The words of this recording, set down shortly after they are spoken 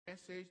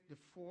message, the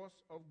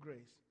force of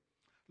grace.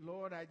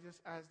 Lord, I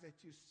just ask that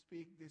you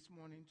speak this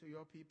morning to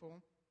your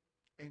people.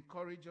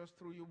 Encourage us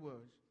through your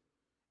words.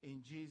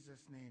 In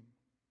Jesus' name,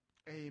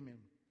 amen.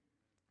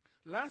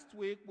 Last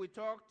week we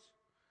talked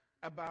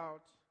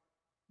about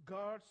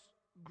God's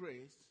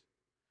grace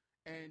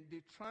and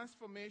the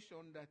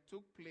transformation that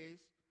took place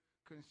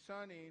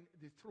concerning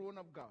the throne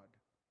of God.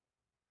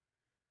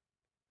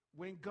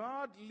 When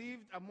God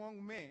lived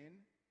among men,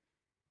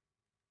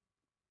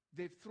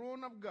 the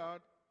throne of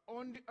God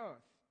on the earth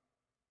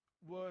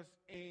was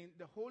in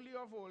the Holy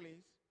of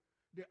Holies,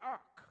 the ark,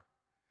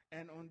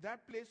 and on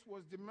that place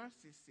was the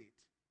mercy seat.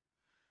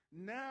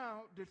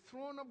 Now, the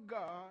throne of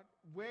God,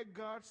 where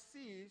God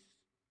sits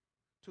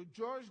to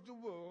judge the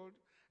world,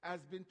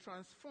 has been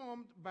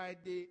transformed by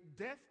the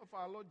death of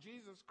our Lord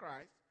Jesus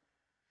Christ.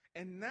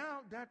 And now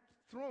that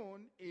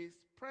throne is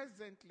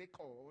presently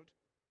called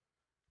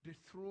the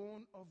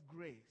throne of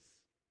grace.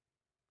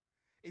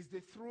 It's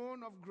the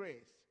throne of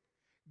grace.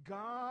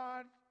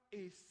 God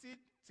is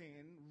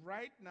sitting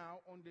right now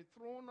on the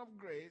throne of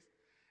grace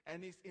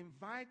and is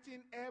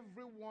inviting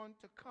everyone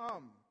to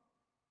come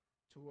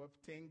to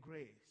obtain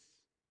grace.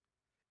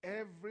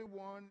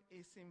 Everyone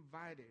is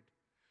invited.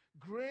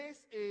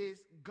 Grace is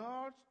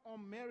God's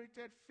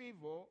unmerited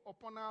favor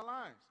upon our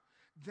lives.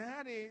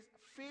 That is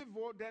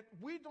favor that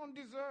we don't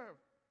deserve.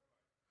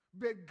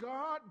 But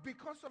God,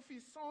 because of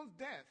his son's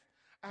death,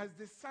 has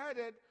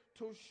decided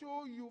to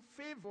show you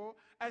favor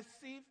as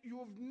if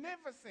you've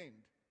never sinned.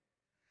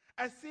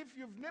 As if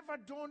you've never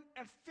done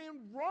a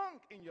thing wrong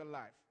in your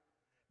life.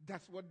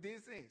 That's what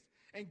this is.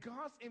 And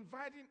God's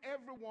inviting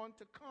everyone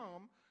to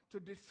come to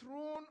the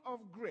throne of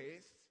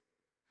grace,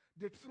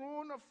 the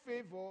throne of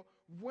favor,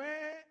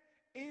 where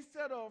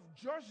instead of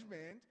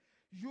judgment,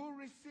 you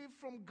receive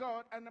from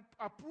God an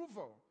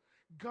approval.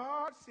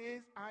 God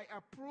says, I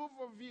approve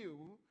of you.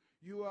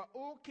 You are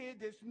okay.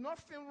 There's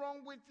nothing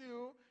wrong with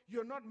you.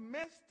 You're not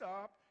messed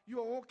up.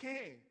 You're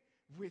okay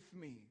with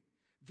me.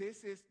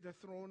 This is the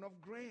throne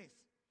of grace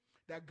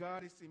that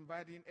God is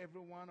inviting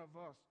every one of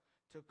us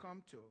to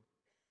come to.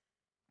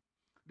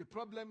 The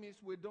problem is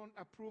we don't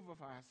approve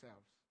of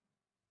ourselves.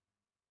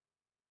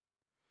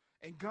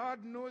 And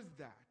God knows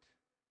that.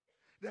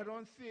 That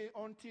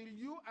until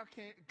you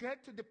can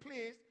get to the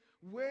place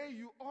where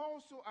you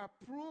also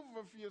approve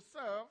of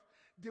yourself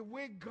the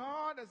way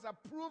God has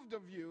approved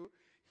of you,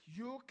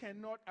 you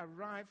cannot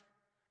arrive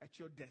at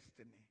your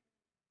destiny.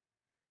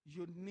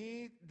 You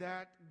need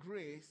that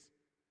grace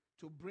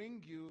to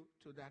bring you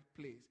to that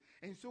place.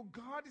 And so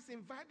God is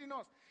inviting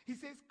us. He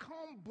says,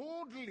 come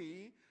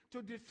boldly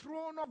to the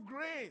throne of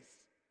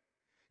grace.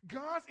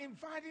 God's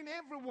inviting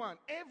everyone.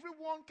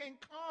 Everyone can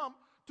come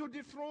to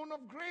the throne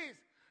of grace.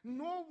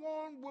 No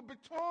one will be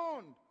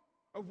turned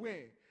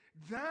away.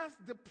 That's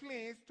the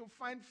place to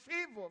find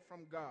favor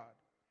from God.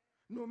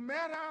 No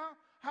matter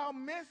how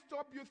messed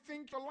up you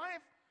think your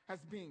life has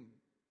been,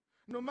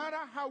 no matter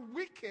how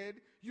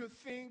wicked you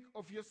think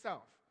of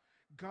yourself,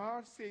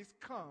 God says,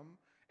 come,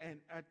 and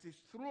at his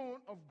throne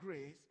of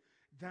grace,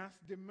 that's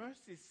the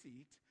mercy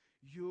seat,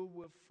 you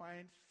will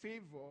find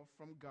favor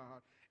from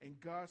God. And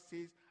God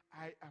says,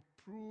 I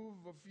approve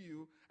of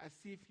you as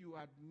if you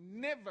had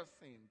never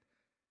sinned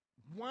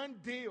one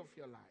day of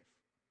your life.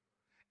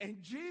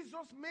 And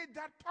Jesus made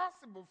that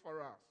possible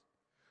for us.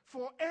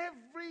 For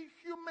every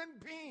human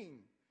being,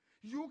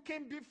 you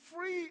can be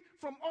free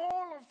from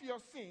all of your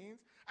sins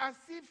as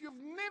if you've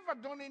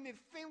never done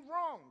anything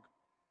wrong.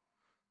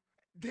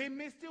 They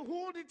may still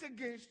hold it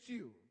against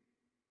you,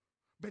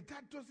 but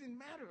that doesn't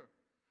matter.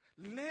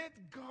 Let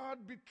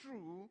God be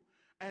true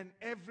and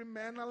every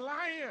man a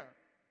liar.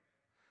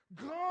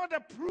 God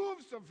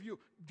approves of you.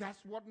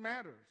 That's what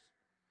matters.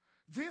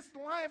 This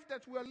life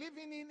that we're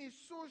living in is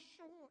so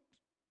short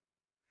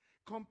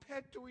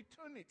compared to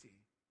eternity.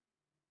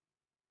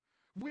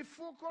 We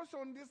focus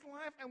on this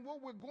life and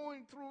what we're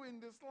going through in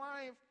this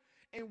life,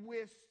 and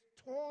we're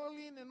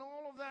toiling and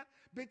all of that.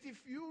 But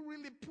if you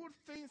really put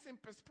things in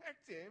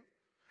perspective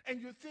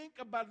and you think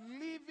about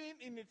living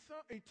in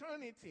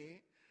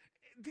eternity,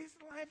 this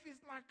life is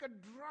like a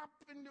drop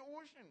in the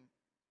ocean.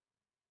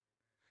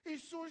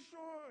 It's so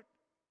short.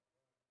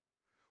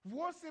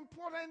 What's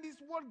important is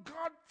what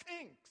God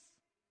thinks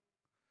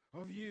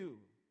of you.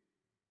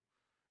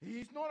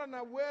 He's not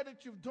unaware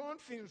that you've done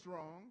things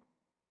wrong.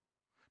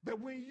 But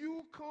when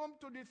you come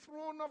to the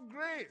throne of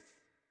grace,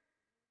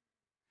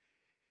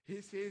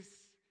 he says,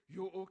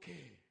 you're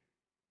okay.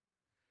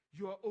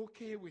 You're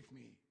okay with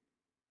me.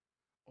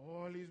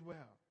 All is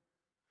well.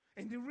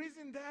 And the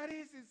reason that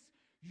is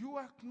you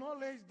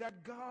acknowledge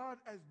that God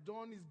has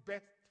done his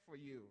best for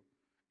you.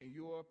 And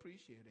you are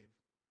appreciative.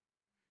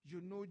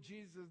 You know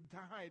Jesus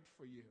died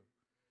for you.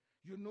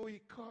 You know he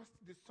cost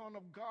the Son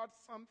of God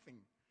something.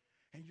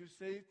 And you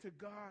say to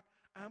God,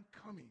 I'm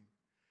coming.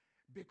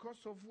 Because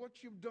of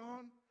what you've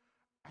done,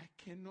 I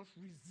cannot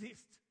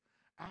resist.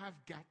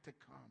 I've got to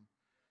come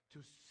to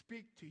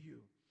speak to you.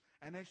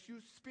 And as you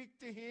speak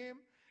to him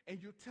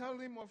and you tell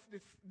him of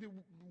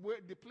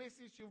the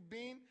places you've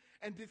been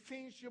and the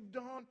things you've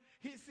done,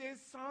 he says,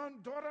 son,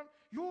 daughter,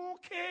 you're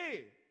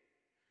okay.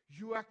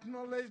 You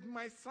acknowledged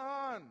my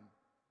son.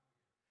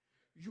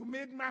 You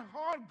made my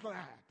heart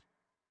glad.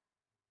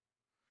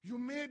 You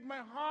made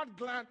my heart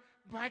glad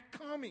by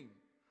coming.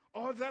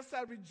 Others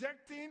are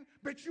rejecting,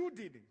 but you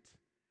didn't.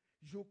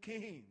 You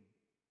came.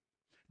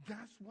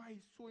 That's why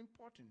it's so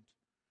important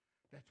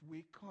that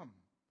we come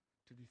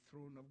to the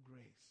throne of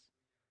grace.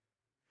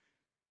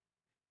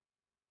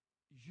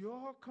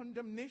 Your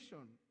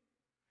condemnation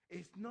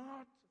is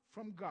not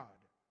from God.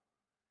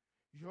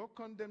 Your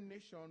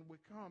condemnation will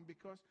come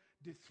because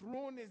the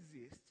throne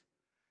exists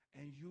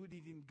and you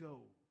didn't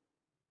go.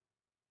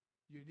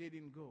 You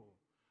didn't go.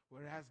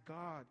 Whereas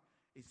God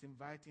is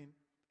inviting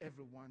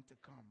everyone to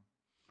come.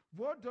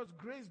 What does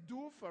grace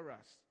do for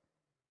us?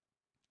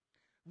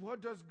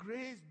 What does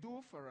grace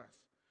do for us?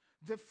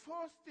 The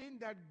first thing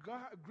that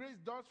grace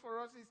does for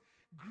us is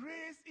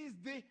grace is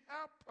the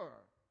helper.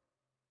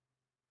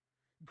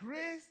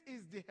 Grace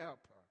is the helper.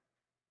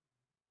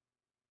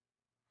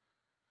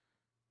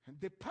 And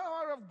the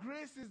power of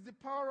grace is the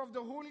power of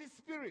the Holy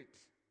Spirit.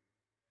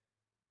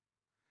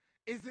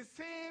 It's the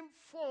same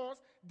force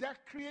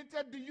that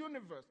created the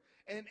universe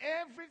and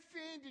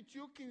everything that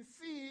you can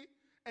see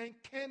and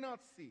cannot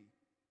see.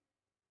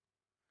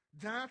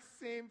 That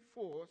same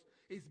force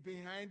is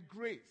behind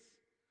grace.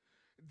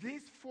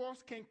 This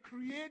force can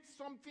create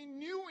something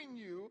new in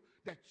you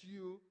that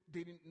you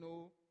didn't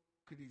know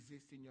could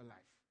exist in your life.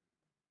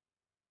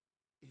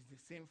 It's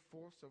the same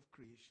force of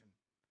creation.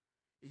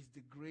 It's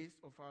the grace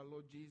of our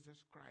Lord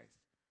Jesus Christ.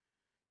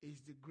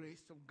 It's the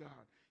grace of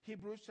God.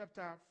 Hebrews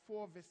chapter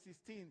 4 verse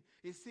 16.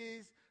 It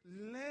says,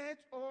 let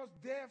us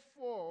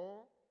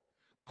therefore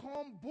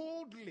come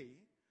boldly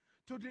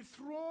to the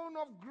throne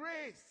of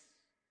grace.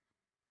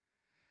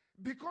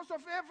 Because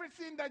of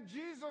everything that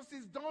Jesus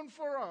has done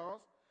for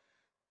us,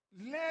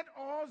 let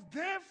us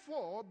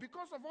therefore,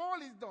 because of all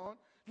he's done,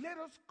 let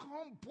us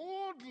come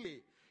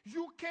boldly.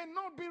 You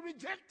cannot be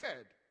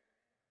rejected.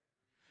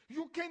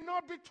 You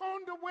cannot be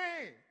turned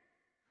away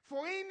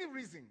for any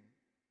reason.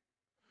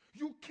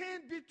 You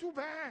can't be too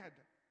bad.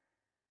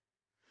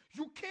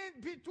 You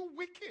can't be too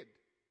wicked.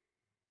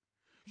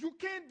 You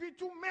can't be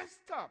too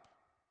messed up.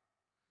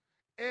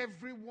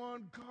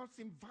 Everyone God's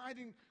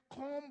inviting,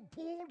 come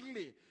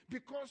boldly,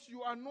 because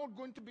you are not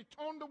going to be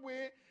turned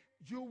away.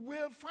 You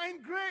will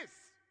find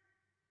grace.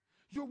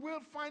 You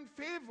will find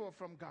favor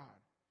from God.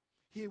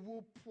 He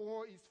will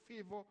pour his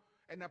favor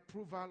and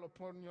approval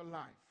upon your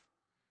life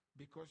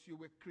because you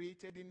were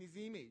created in his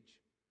image.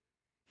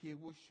 He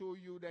will show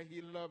you that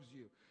he loves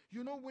you.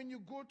 You know, when you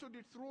go to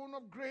the throne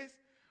of grace,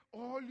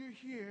 all you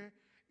hear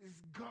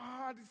is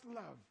God is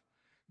love.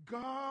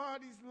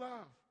 God is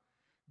love.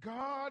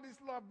 God is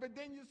love. But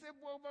then you say,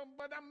 well,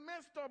 but I'm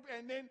messed up.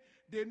 And then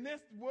the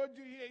next word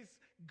you hear is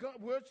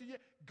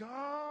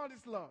God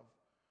is love.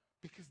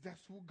 Because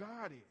that's who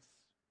God is.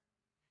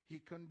 He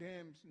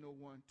condemns no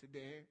one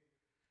today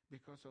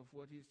because of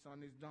what his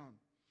son has done.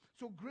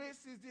 So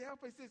grace is the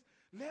helper. It says,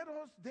 let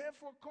us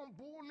therefore come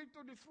boldly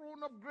to the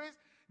throne of grace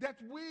that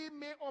we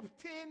may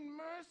obtain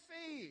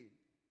mercy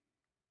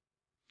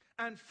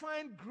and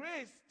find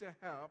grace to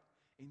help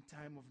in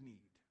time of need.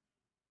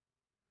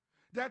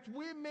 That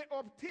we may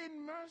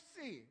obtain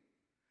mercy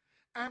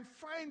and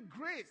find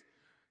grace.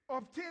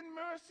 Obtain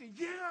mercy.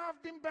 Yeah,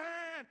 I've been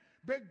bad.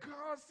 But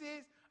God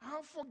says,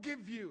 I'll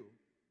forgive you.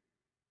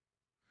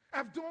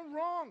 I've done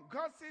wrong.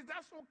 God says,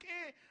 that's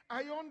okay.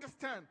 I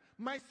understand.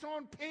 My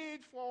son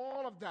paid for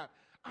all of that.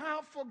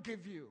 I'll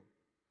forgive you.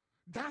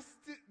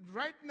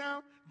 Right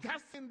now,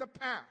 that's in the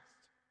past.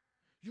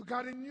 You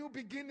got a new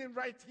beginning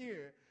right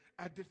here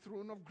at the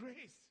throne of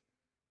grace.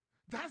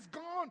 That's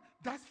gone.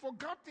 That's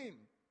forgotten.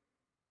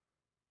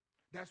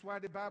 That's why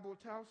the Bible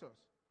tells us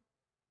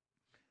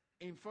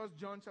in 1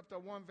 John chapter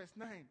 1 verse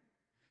 9,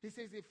 he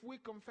says, if we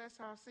confess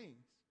our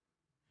sins,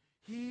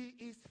 he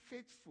is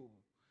faithful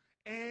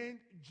and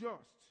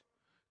just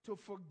to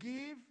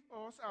forgive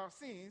us our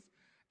sins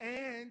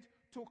and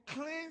to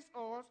cleanse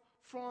us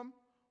from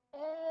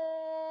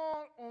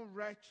all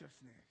unrighteousness.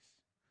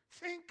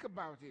 Think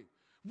about it.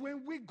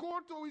 When we go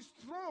to his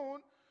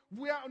throne,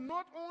 we are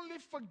not only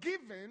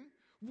forgiven,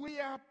 we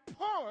are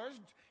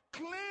purged,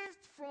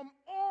 cleansed from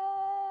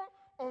all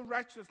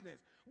unrighteousness.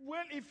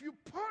 Well, if you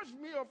purge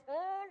me of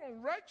all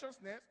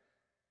unrighteousness,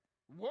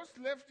 what's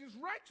left is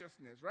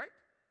righteousness, right?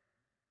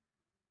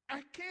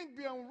 I can't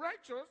be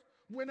unrighteous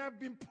when I've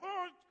been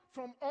purged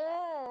from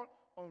all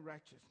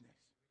unrighteousness.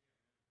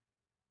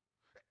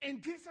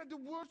 And these are the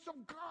words of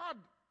God.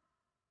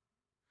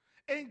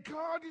 And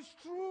God is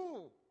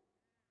true.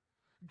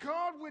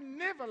 God will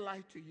never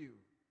lie to you.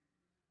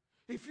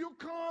 If you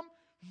come,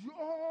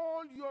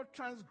 all your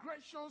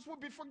transgressions will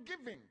be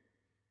forgiven.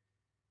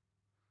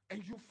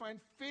 And you find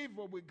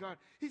favor with God.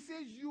 He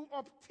says you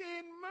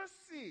obtain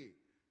mercy.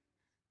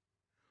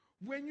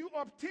 When you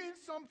obtain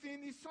something,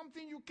 it's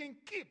something you can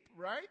keep,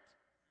 right?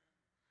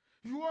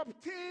 You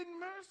obtain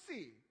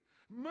mercy.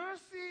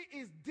 Mercy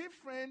is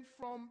different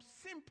from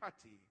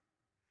sympathy.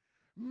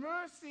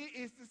 Mercy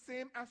is the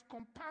same as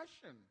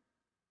compassion.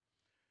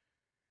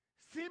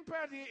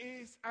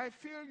 Sympathy is, I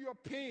feel your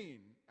pain,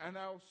 and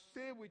I'll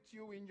stay with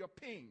you in your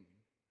pain.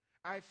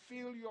 I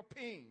feel your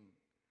pain,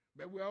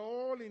 but we are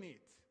all in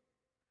it.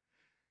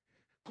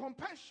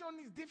 Compassion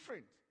is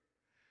different.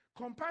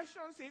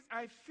 Compassion says,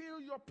 I feel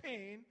your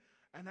pain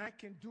and I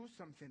can do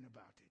something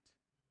about it.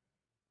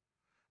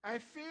 I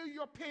feel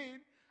your pain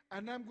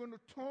and I'm going to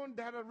turn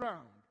that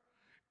around.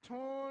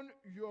 Turn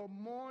your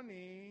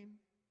mourning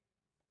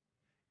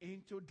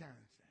into dancing.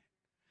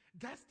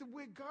 That's the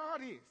way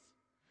God is.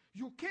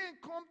 You can't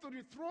come to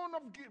the throne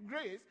of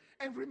grace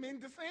and remain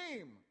the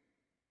same.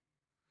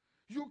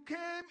 You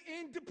came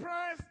in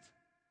depressed.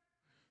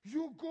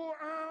 You go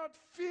out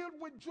filled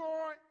with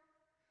joy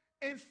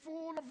and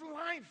full of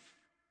life.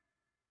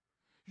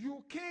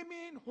 You came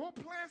in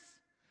hopeless.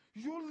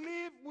 You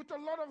live with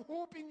a lot of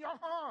hope in your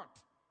heart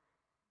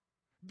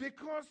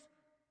because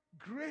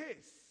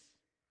grace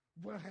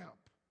will help.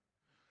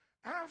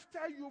 After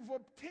you've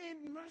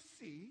obtained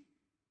mercy,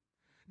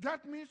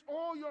 that means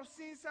all your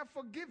sins are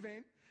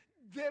forgiven.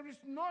 There is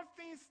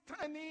nothing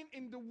standing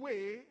in the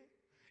way,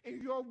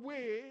 in your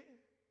way,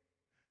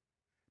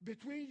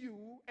 between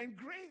you and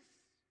grace,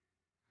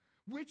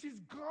 which is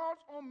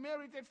God's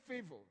unmerited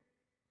favor,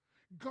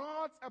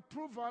 God's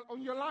approval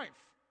on your life.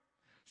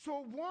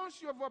 So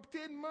once you have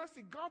obtained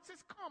mercy, God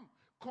says,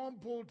 come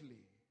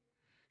boldly.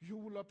 You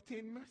will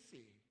obtain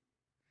mercy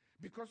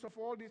because of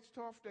all this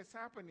stuff that's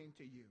happening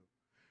to you.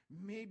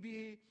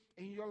 Maybe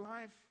in your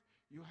life,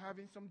 you're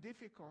having some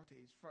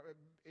difficulties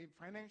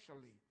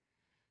financially.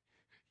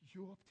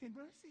 You obtain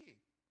mercy.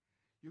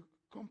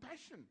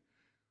 Compassion.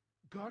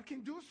 God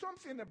can do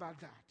something about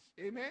that.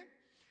 Amen?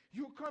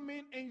 You come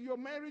in and your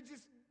marriage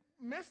is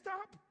messed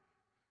up.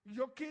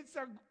 Your kids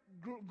are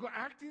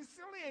acting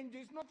silly and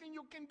there's nothing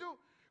you can do.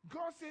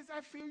 God says,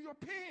 I feel your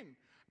pain.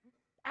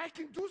 I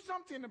can do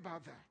something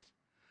about that.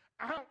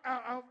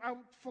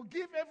 I'll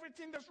forgive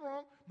everything that's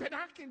wrong, but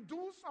I can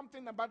do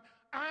something about it.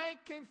 I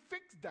can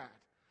fix that.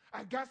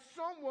 I got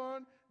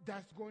someone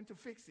that's going to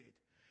fix it.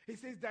 He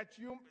says that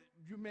you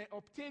may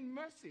obtain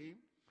mercy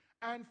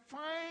and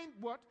find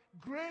what?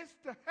 Grace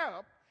to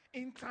help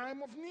in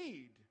time of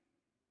need.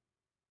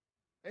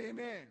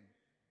 Amen.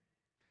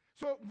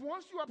 So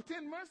once you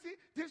obtain mercy,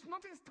 there's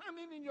nothing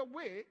standing in your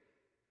way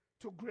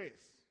to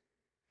grace.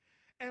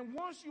 And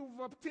once you've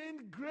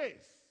obtained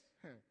grace,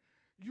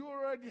 you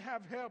already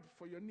have help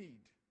for your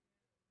need.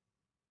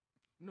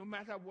 No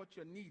matter what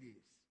your need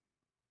is.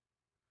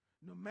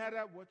 No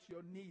matter what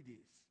your need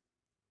is.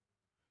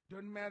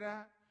 Don't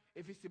matter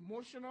if it's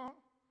emotional,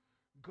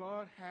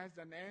 God has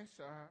an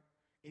answer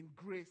in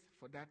grace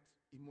for that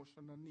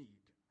emotional need.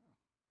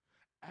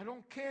 I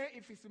don't care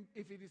if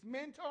it is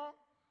mental.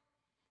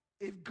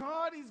 If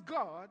God is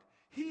God,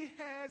 He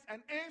has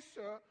an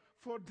answer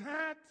for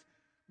that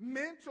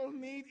mental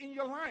need in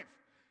your life.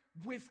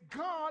 With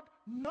God,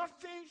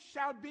 nothing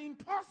shall be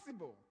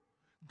impossible.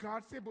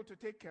 God's able to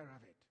take care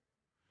of it.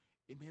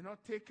 He may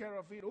not take care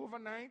of it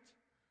overnight,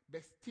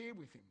 but stay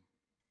with Him.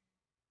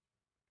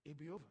 It'll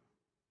be over.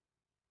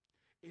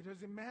 It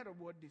doesn't matter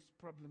what this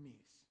problem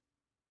is.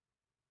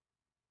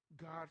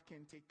 God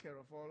can take care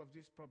of all of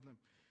this problem.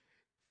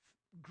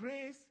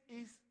 Grace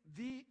is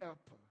the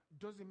helper.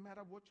 Doesn't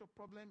matter what your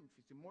problem, if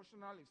it's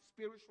emotional, if it's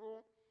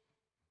spiritual,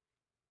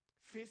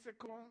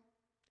 physical,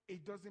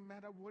 it doesn't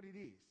matter what it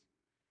is.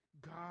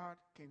 God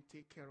can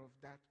take care of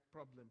that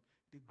problem.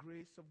 The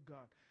grace of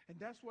God. And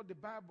that's what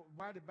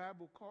why the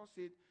Bible calls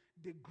it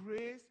the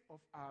grace of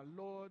our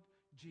Lord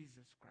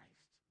Jesus Christ.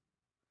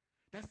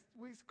 That's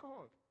what it's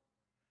called.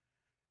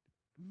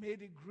 May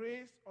the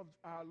grace of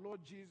our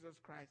Lord Jesus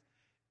Christ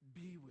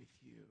be with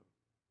you.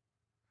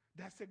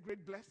 That's a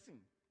great blessing.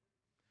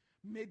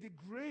 May the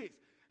grace,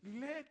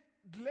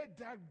 let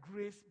that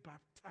grace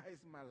baptize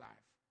my life.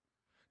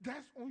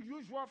 That's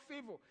unusual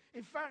favor.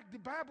 In fact, the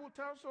Bible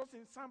tells us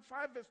in Psalm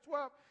 5 verse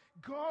 12,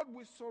 God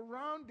will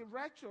surround the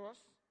righteous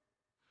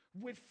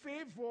with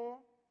favor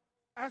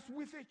as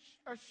with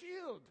a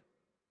shield.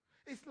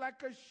 It's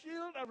like a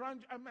shield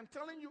around you. I'm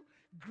telling you,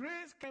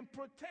 grace can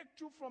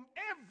protect you from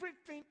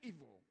everything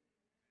evil.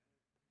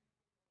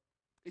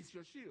 It's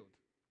your shield.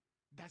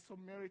 That's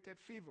unmerited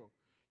favor.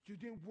 You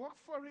didn't work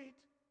for it.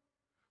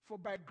 For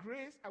by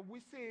grace are we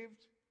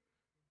saved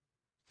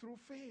through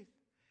faith.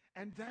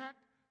 And that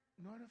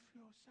not of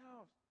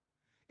yourselves.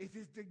 It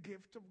is the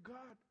gift of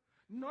God.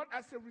 Not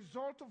as a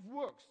result of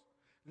works,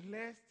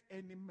 lest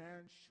any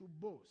man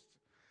should boast.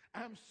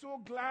 I'm so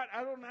glad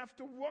I don't have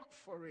to work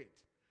for it.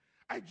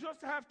 I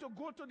just have to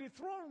go to the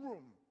throne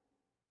room.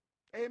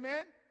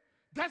 Amen?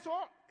 That's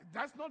all.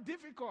 That's not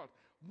difficult.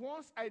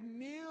 Once I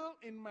kneel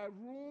in my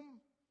room,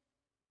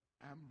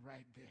 I'm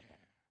right there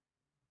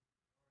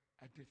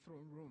at the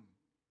throne room.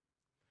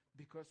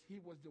 Because He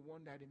was the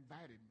one that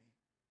invited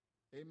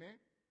me. Amen?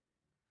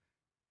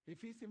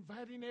 If He's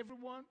inviting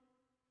everyone,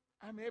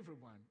 I'm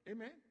everyone.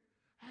 Amen?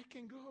 I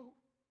can go.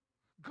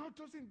 God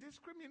doesn't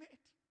discriminate.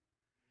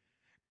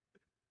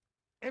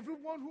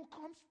 Everyone who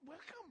comes,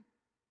 welcome.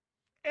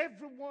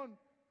 Everyone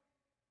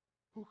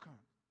who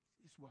comes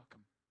is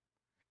welcome.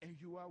 And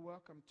you are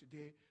welcome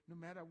today, no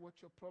matter what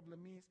your problem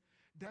is.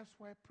 That's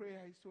why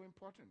prayer is so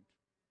important.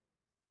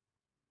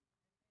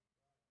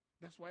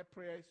 That's why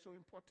prayer is so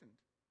important.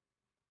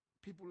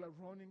 People are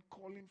running,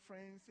 calling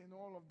friends, and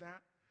all of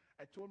that.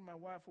 I told my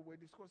wife, we were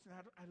discussing,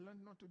 I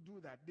learned not to do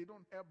that. They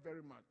don't help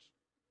very much.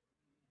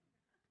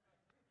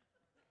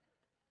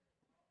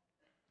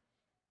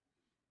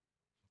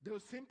 They'll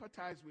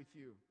sympathize with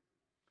you.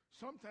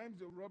 Sometimes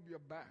they'll rub your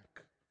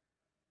back.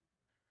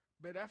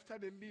 But after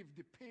they leave,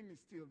 the pain is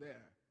still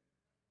there.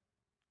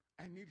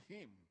 I need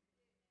him.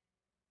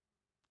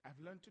 I've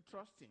learned to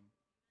trust him.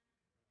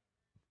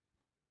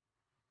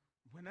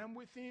 When I'm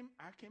with him,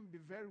 I can be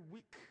very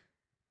weak.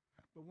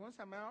 But once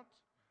I'm out,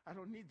 I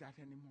don't need that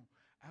anymore.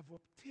 I've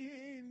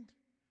obtained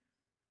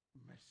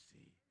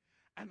mercy.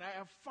 And I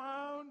have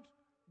found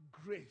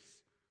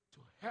grace to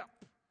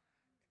help.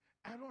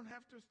 I don't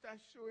have to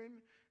start showing,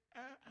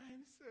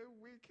 I'm so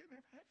weak. And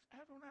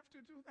I don't have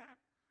to do that.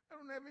 I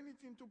don't have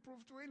anything to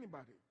prove to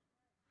anybody.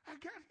 I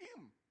got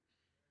him.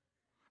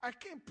 I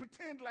can't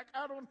pretend like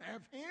I don't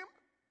have him.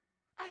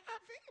 I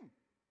have him.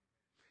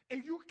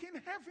 And you can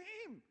have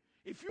him.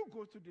 If you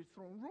go to the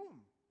throne room,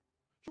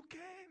 you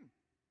can.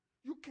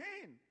 You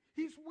can.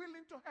 He's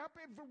willing to help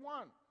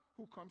everyone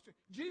who comes to him.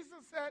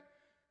 Jesus said,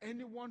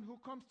 anyone who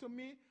comes to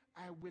me,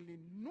 I will in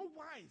no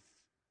wise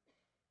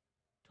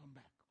turn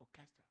back or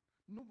cast out.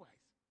 No wise.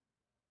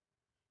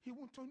 He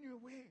won't turn you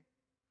away.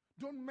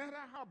 Don't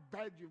matter how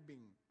bad you've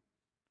been.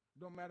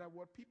 Don't matter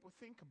what people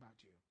think about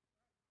you.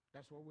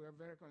 That's what we are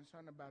very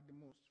concerned about the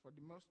most. For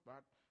the most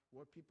part,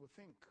 what people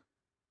think.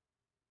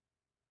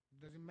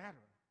 It doesn't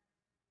matter.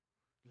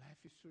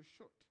 Life is so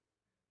short.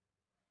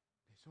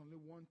 There's only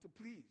one to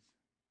please.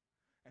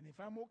 And if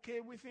I'm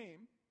okay with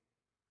him,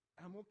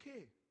 I'm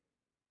okay.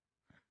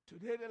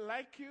 Today they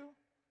like you,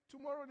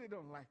 tomorrow they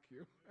don't like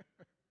you.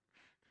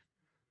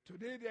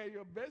 Today they are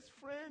your best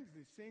friends,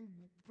 they sing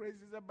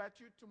praises about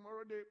you,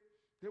 tomorrow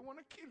they want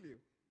to kill you.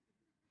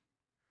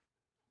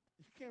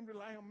 You can't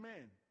rely on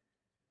man.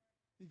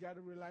 You got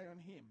to rely on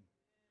him.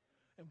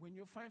 And when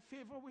you find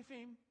favor with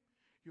him,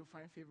 you'll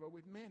find favor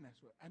with men as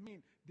well. I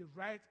mean, the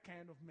right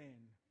kind of man.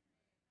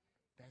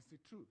 That's the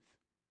truth.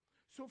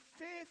 So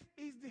faith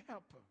is the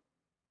helper.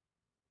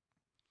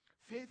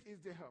 Faith is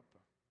the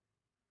helper.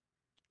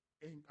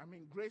 And,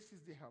 grace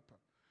is the helper.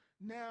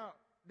 Now,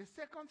 the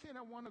second thing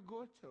I want to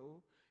go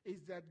to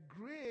is that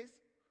grace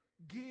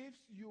gives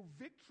you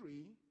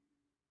victory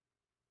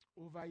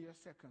over your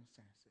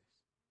circumstances.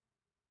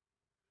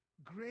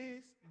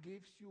 Grace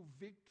gives you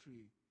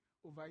victory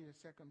over your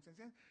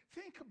circumstances.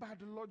 Think about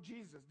the Lord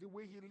Jesus, the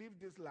way he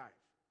lived his life.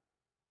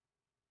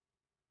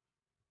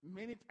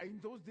 In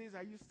those days,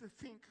 I used to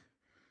think,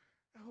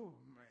 oh,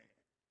 man,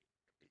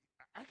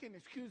 I can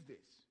excuse this.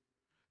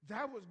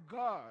 That was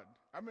God.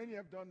 How many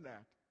have done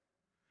that?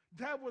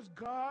 That was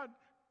God,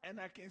 and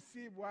I can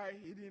see why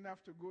he didn't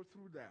have to go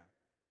through that.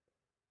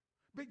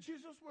 But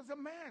Jesus was a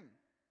man.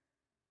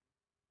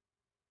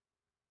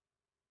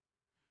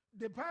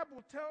 The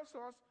Bible tells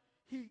us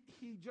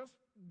he just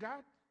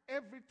got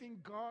everything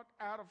God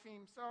out of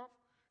himself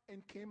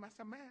and came as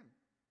a man.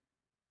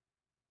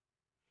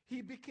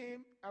 He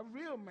became a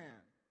real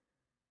man.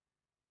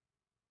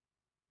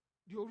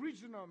 The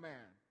original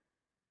man.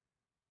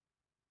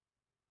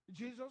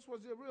 Jesus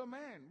was a real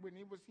man when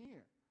he was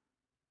here.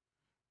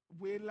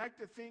 We like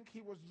to think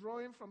he was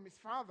drawing from his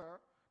father.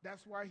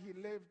 That's why he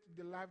lived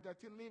the life that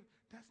he lived.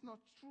 That's not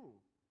true.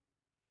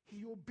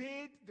 He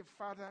obeyed the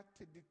Father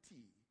to the T.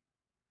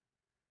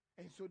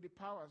 And so the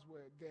powers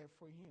were there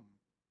for him.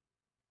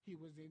 He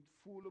was in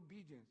full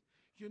obedience.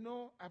 You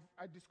know,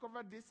 I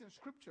discovered this in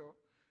Scripture.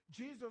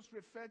 Jesus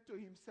referred to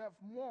himself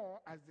more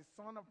as the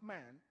Son of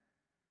Man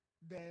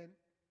than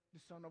the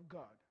Son of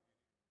God.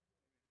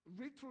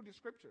 Read through the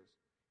Scriptures.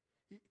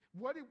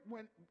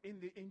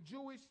 In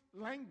Jewish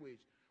language,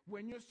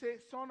 when you say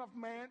Son of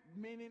Man,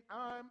 meaning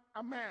I'm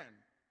a man,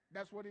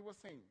 that's what he was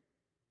saying.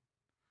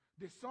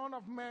 The Son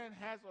of Man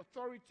has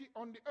authority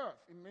on the earth.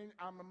 It means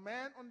I'm a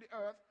man on the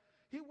earth.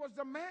 He was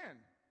a man.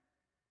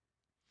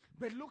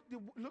 But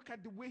look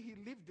at the way he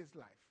lived his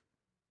life.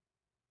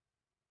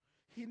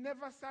 He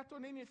never sat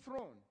on any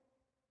throne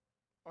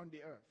on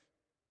the earth.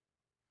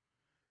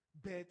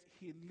 But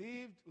he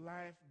lived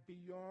life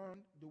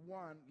beyond the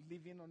one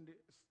sitting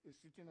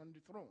on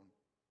the throne.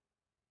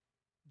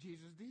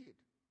 Jesus did.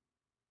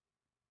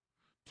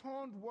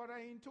 Turned water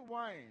into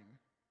wine.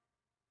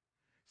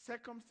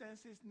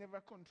 Circumstances never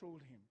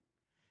controlled him.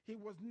 He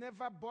was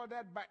never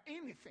bothered by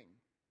anything.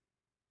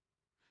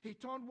 He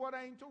turned water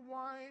into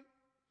wine,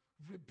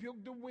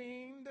 rebuked the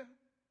wind.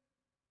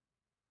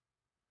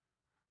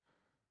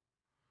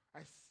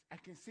 I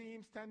can see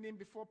him standing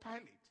before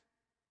Pilate.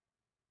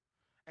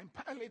 And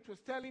Pilate was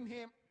telling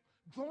him,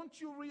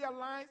 don't you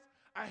realize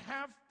I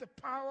have the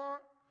power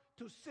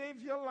to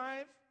save your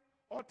life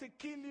or to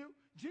kill you?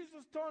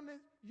 Jesus told him,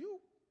 you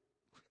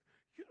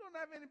don't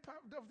have any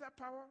of that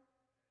power.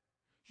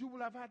 You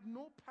will have had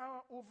no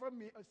power over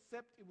me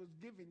except it was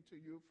given to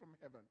you from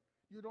heaven.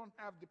 You don't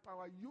have the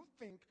power you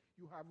think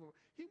you have.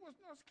 He was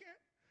not scared.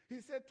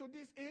 He said, to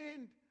this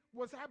end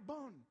was I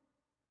born.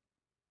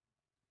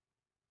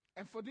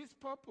 And for this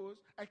purpose,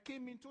 I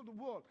came into the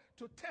world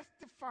to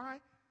testify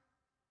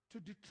to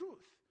the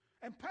truth.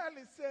 And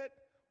Pilate said,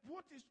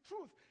 what is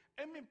truth?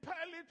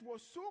 Pilate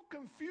was so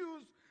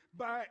confused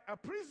by a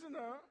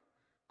prisoner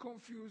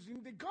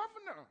confusing the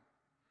governor.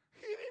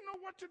 He didn't know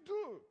what to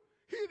do.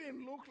 He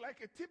didn't look like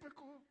a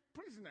typical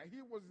prisoner.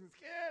 He wasn't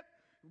scared,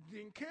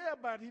 didn't care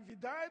about if he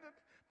died.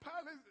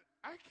 Pilate,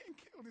 I can't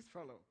kill this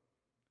fellow.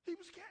 He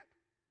was scared.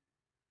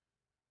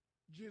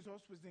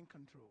 Jesus was in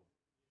control,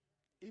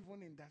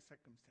 even in that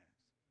circumstance.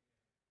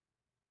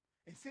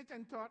 And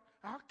Satan thought,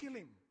 I'll kill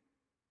him.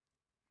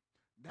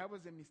 That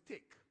was a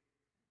mistake.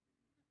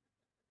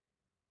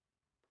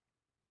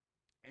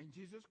 And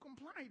Jesus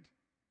complied.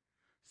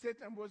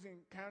 Satan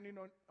wasn't counting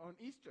on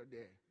Easter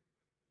there.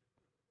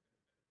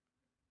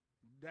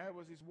 That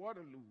was his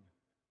Waterloo.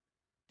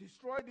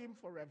 Destroyed him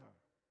forever.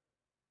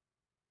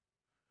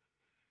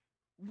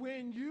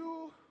 When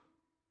you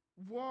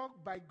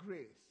walk by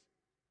grace,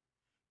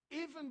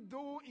 even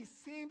though it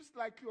seems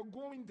like you're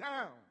going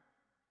down,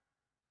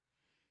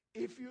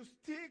 if you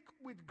stick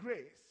with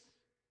grace,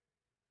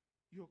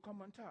 you'll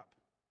come on top.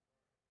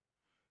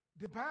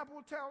 The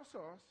Bible tells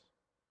us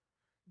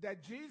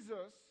that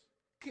Jesus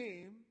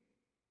came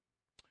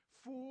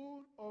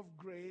full of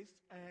grace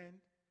and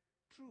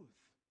truth.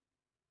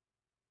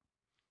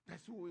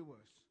 That's who he was.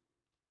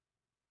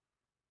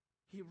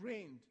 He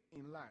reigned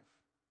in life,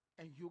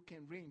 and you can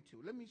reign too.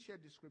 Let me share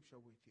the scripture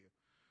with you.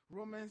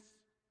 Romans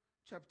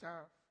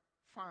chapter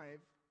 5,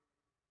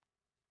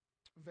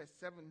 verse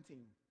 17.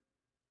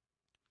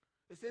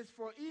 It says,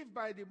 for if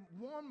by the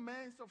one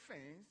man's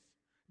offense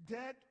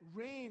death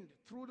reigned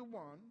through the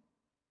one,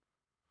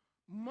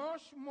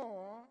 much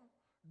more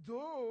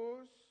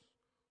those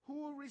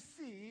who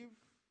receive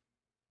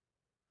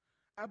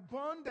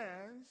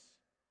abundance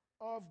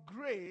of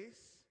grace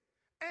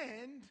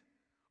and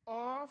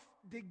of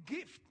the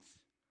gift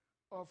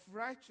of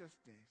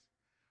righteousness,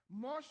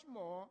 much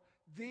more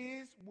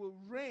these will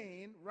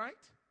reign, right?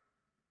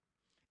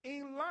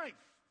 In life.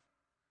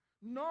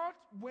 Not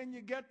when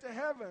you get to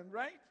heaven,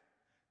 right?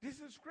 This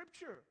is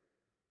scripture.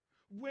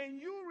 When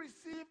you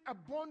receive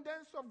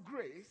abundance of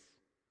grace,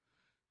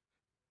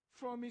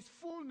 from his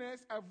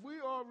fullness have we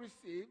all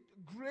received,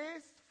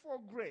 grace for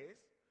grace.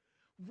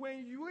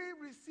 When you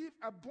receive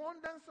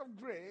abundance of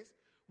grace,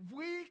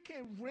 we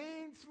can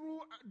reign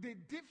through the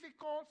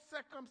difficult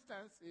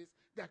circumstances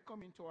that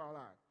come into our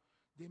life.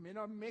 They may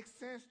not make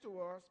sense to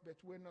us, but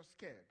we're not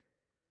scared.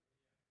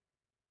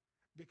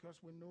 Because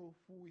we know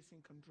who is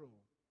in control.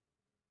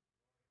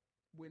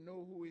 We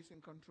know who is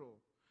in control.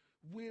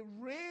 We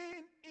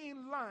reign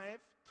in life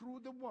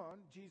through the one,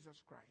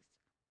 Jesus Christ.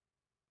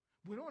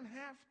 We don't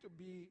have to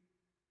be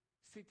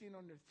sitting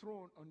on the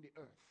throne on the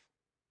earth.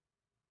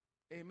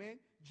 Amen?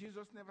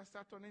 Jesus never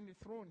sat on any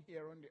throne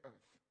here on the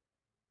earth.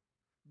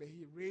 But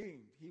he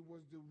reigned. He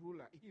was the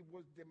ruler. He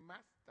was the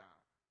master.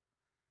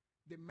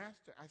 The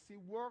master. As he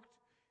worked,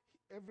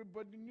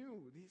 everybody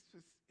knew.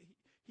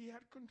 He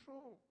had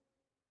control.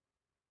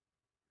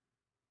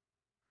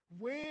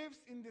 Waves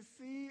in the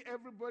sea,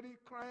 everybody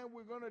crying,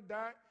 we're going to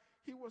die.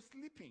 He was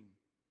sleeping.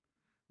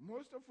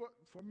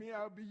 For me,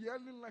 I'll be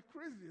yelling like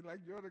crazy, like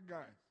the other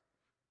guys.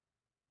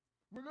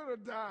 We're going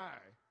to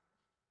die.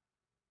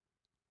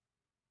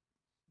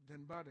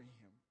 Then bothering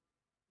him.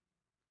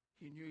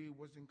 He knew he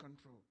was in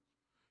control.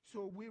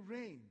 So we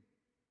reign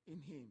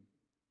in him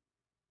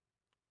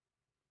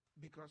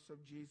because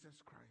of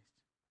Jesus Christ.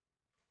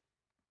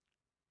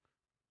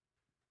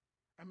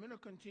 I'm going to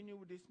continue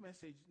with this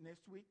message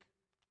next week.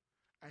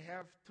 I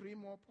have 3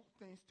 more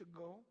things to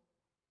go.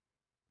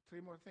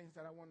 3 more things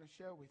that I want to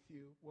share with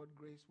you what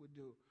grace would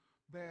do.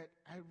 But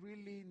I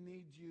really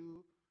need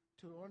you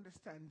to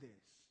understand this.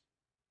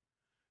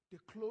 The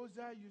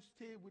closer you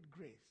stay with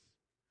grace,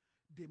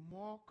 the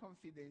more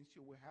confidence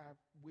you will have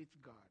with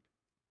God.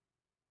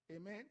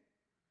 Amen?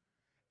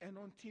 And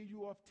until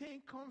you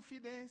obtain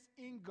confidence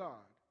in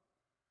God,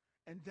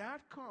 and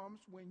that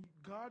comes when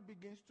God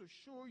begins to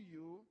show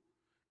you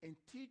and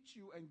teach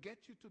you and get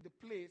you to the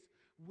place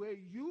where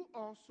you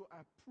also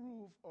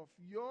approve of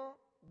your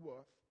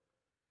worth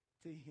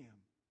to him.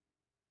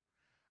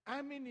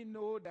 I mean, you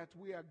know that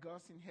we are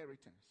God's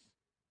inheritance,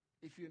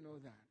 if you know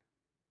that.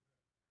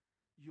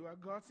 You are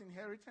God's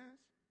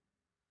inheritance.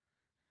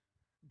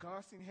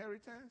 God's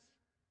inheritance.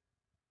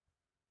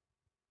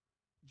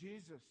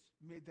 Jesus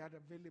made that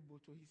available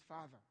to his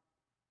Father.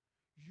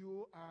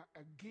 You are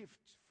a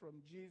gift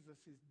from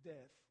Jesus' death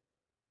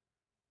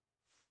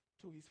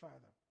to his Father.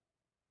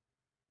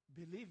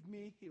 Believe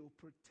me, he will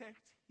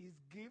protect his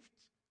gift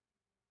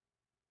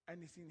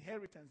and his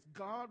inheritance.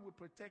 God will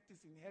protect his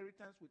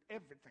inheritance with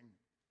everything.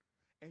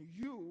 And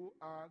you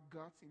are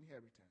God's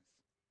inheritance.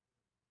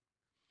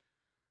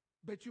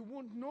 But you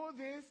won't know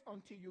this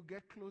until you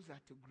get closer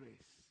to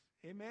grace.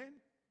 Amen?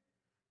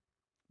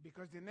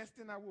 Because the next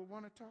thing I will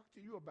want to talk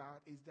to you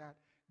about is that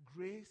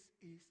grace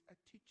is a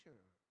teacher.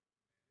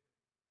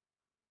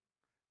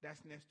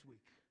 That's next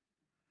week.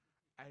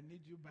 I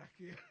need you back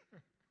here.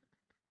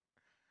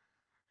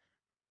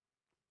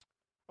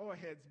 All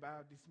heads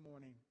bowed this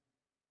morning.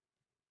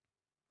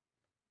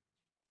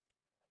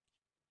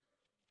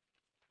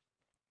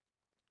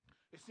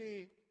 You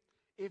see,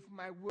 if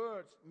my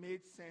words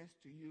made sense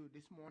to you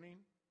this morning,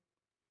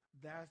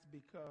 That's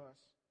because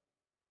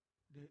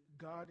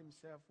God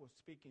himself was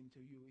speaking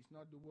to you. It's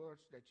not the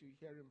words that you're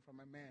hearing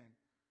from a man.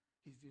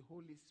 It's the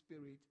Holy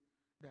Spirit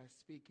that's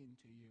speaking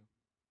to you.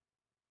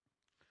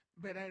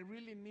 But I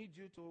really need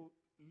you to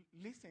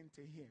listen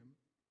to him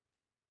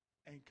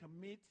and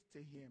commit to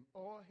him.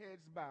 All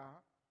heads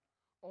bowed,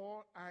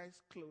 all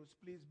eyes closed.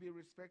 Please be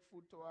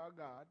respectful to our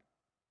God.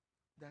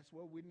 That's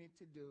what we need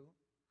to do.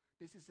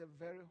 This is a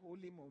very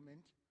holy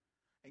moment,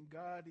 and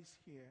God is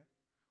here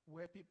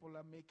where people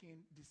are making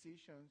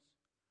decisions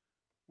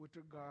with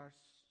regards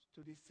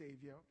to the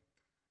Savior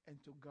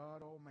and to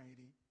God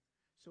Almighty.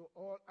 So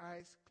all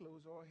eyes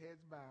closed, all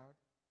heads bowed.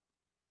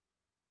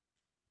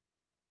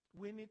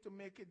 We need to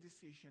make a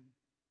decision.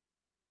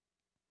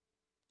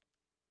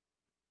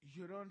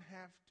 You don't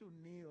have to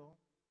kneel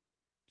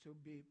to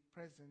be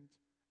present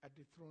at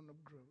the throne of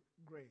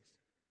grace.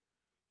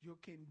 You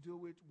can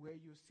do it where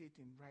you're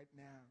sitting right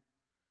now,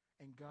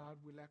 and God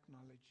will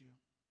acknowledge you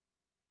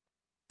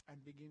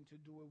and begin to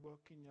do a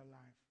work in your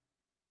life.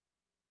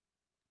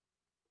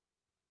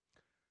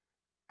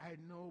 I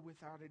know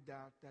without a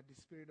doubt that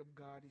the Spirit of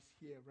God is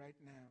here right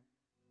now.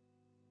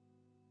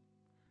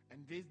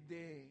 And this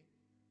day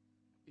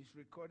is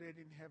recorded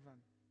in heaven.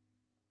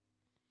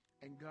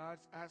 And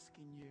God's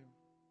asking you,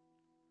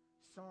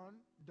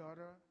 son,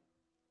 daughter,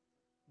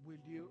 would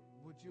you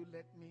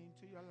let me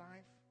into your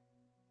life?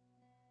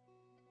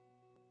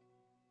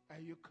 Are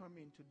you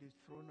coming to the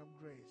throne of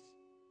grace?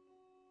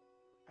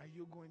 Are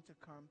you going to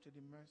come to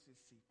the mercy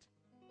seat?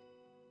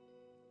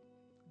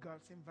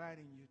 God's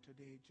inviting you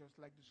today, just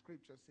like the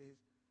scripture says.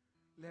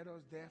 Let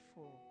us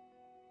therefore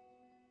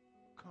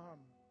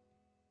come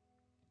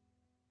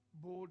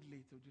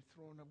boldly to the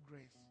throne of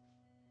grace,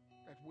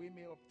 that we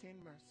may obtain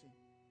mercy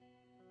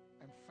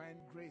and find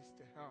grace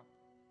to help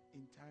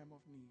in time of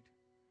need.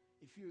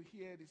 If you're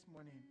here this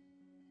morning,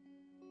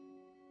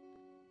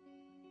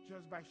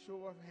 just by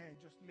show of hand,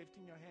 just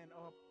lifting your hand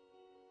up,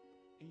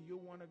 and you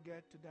want to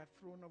get to that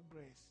throne of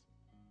grace,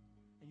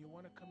 and you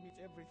want to commit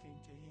everything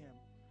to him,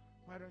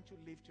 why don't you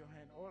lift your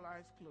hand? All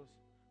eyes closed.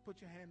 Put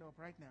your hand up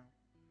right now.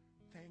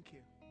 Thank you.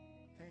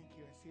 Thank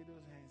you. I see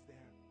those hands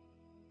there.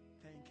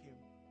 Thank you.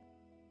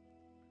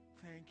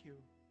 Thank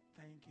you.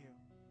 Thank you.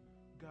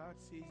 God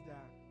sees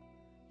that.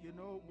 You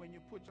know, when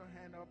you put your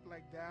hand up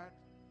like that,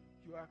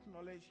 you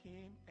acknowledge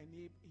him, and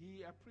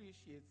he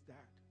appreciates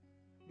that,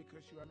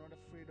 because you are not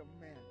afraid of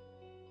man.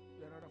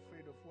 You are not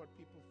afraid of what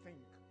people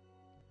think.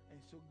 And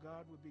so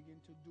God will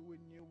begin to do a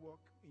new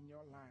work in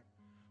your life.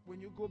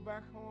 When you go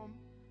back home,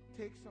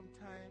 take some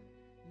time,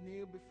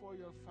 kneel before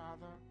your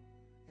Father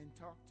and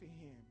talk to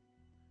him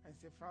and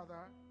say,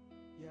 Father,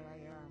 here I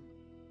am.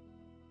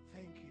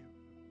 Thank you.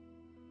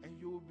 And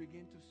you will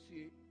begin to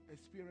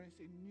experience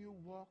a new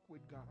walk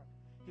with God.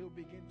 He'll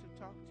begin to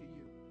talk to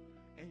you.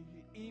 And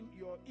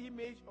your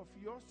image of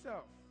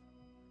yourself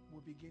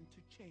will begin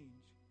to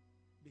change,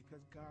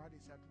 because God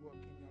is at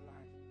work in your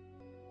life.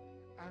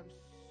 I'm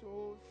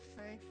so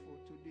thankful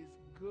to this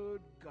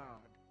good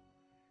God.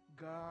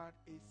 God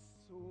is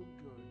so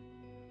good,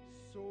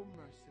 so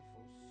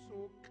merciful,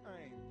 so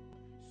kind,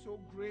 so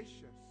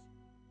gracious.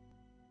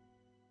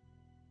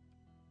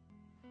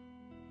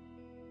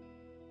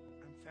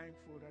 I'm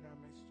thankful that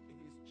I'm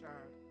his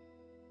child.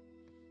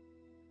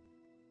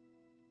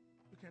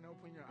 You can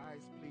open your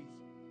eyes, please.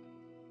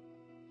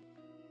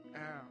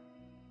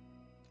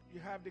 You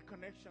have the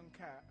connection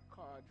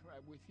card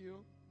right with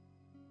you.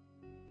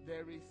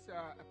 There is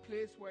a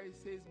place where it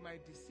says, my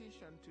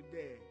decision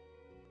today.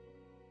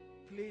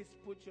 Please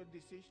put your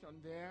decision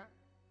there.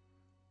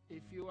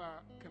 If you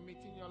are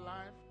committing your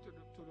life to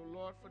the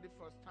Lord for the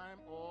first time,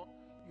 or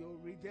you're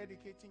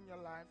rededicating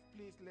your life,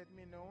 please let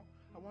me know.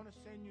 I want to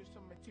send you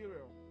some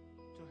material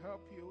to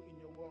help you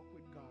in your walk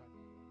with God.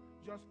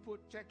 Just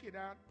check it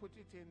out, put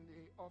it in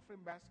the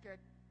offering basket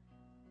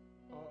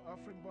or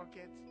offering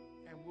bucket,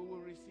 and we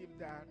will receive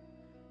that.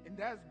 And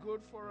that's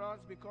good for us,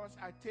 because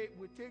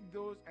we take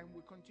those and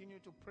we continue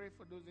to pray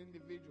for those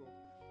individuals.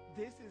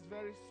 This is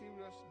very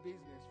serious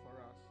business for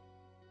us.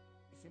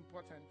 It's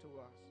important to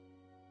us.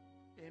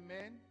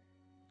 Amen?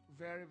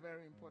 Very,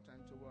 very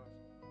important to us.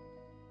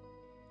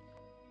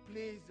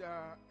 Please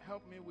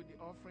help me with the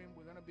offering.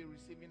 We're going to be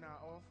receiving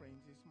our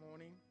offerings this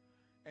morning.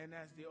 And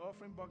as the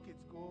offering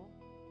buckets go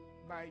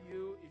by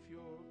you, if you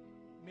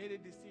made a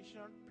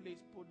decision, please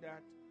put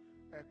that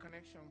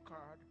connection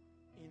card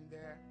in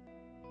there.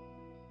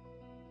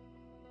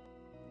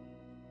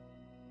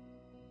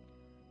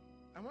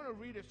 I want to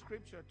read a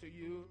scripture to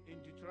you in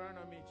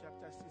Deuteronomy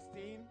chapter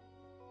 16,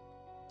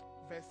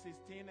 verse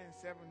 16 and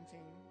 17.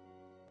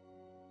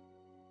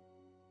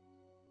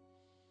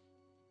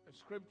 A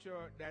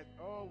scripture that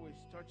always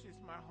touches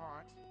my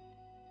heart.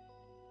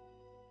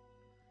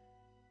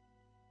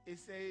 It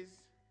says,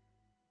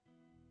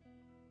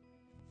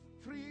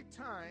 3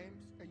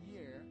 times a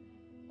year,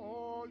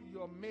 all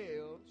your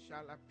males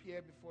shall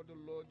appear before the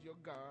Lord your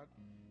God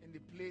in the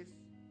place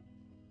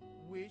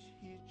which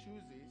he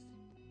chooses,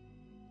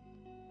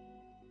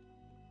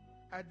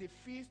 at the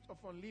feast of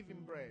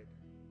unleavened bread,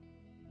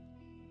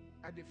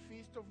 at the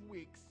feast of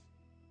weeks,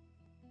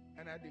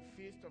 and at the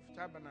Feast of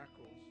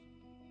Tabernacles.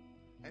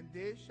 And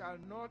they shall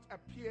not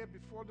appear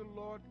before the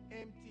Lord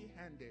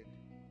empty-handed.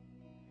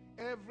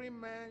 Every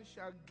man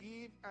shall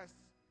give as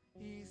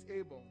he is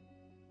able,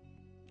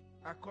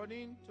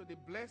 according to the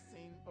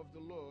blessing of the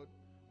Lord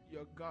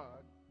your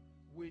God,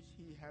 which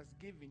he has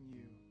given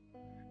you.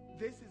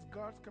 This is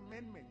God's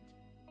commandment.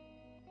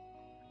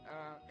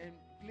 And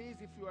please,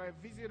 if you are a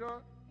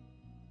visitor,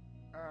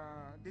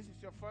 this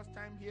is your first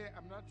time here,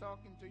 I'm not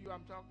talking to you,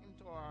 I'm talking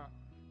to our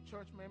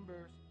church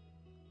members.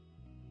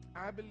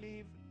 I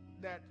believe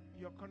that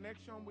your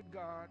connection with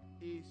God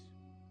is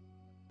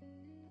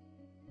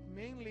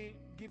mainly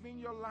giving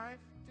your life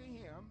to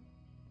him,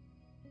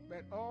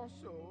 but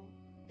also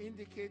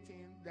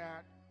indicating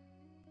that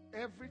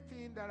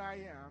everything that I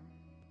am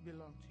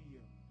belongs to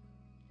you.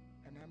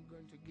 And I'm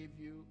going to give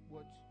you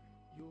what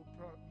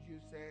you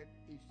said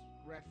is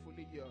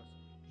rightfully yours,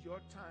 your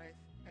tithe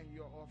and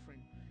your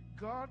offering.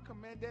 God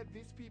commanded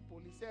these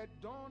people, he said,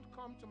 don't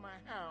come to my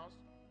house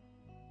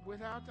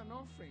without an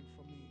offering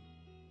for me.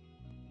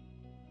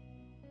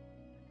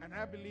 And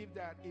I believe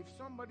that if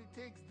somebody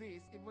takes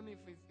this, even if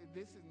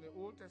this is in the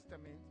Old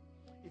Testament,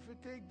 if you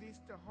take this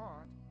to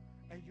heart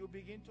and you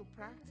begin to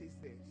practice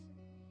this,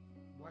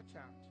 watch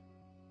out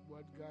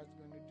what God's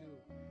going to do.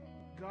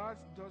 God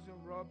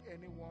doesn't rob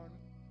anyone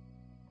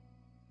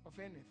of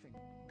anything.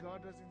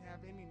 God doesn't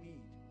have any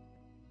need.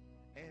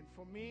 And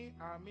for me,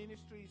 our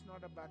ministry is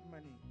not about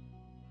money.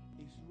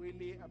 It's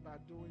really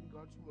about doing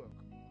God's work.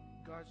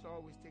 God's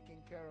always taking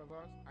care of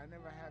us. I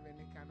never have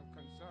any kind of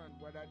concern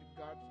whether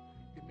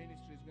the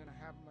ministry is going to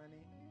have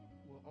money.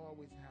 We'll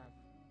always have.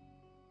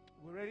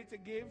 We're ready to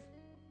give.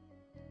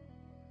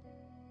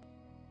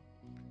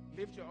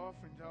 Lift your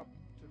offerings up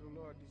to the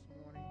Lord this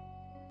morning.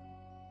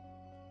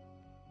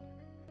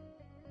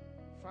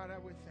 Father,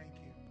 we thank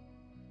you.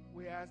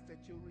 We ask that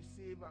you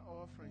receive our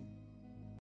offering.